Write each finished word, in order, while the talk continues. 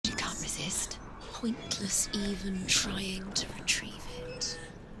pointless even trying to retrieve it.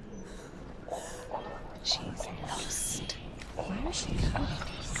 She's lost. Where is she going?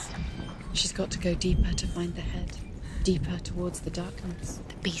 She's got to go deeper to find the head. Deeper towards the darkness.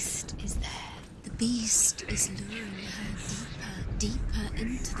 The beast is there. The beast is luring her deeper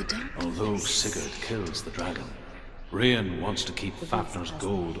into the darkness. Although Sigurd kills the dragon, Rayan wants to keep Fafnir's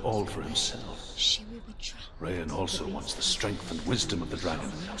gold all for himself. She will be trapped. Rayan also wants the strength and wisdom of the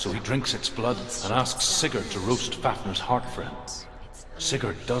dragon, so he drinks its blood and asks Sigurd to roast Fafnir's heart for him.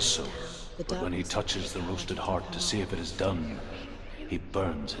 Sigurd does so, but when he touches the roasted heart to see if it is done, he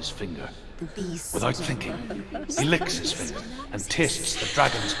burns his finger. The beast. Without thinking, he licks his finger and tastes the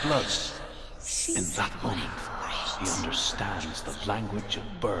dragon's blood. In that moment, he understands the language of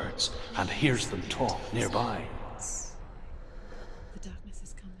birds and hears them talk nearby.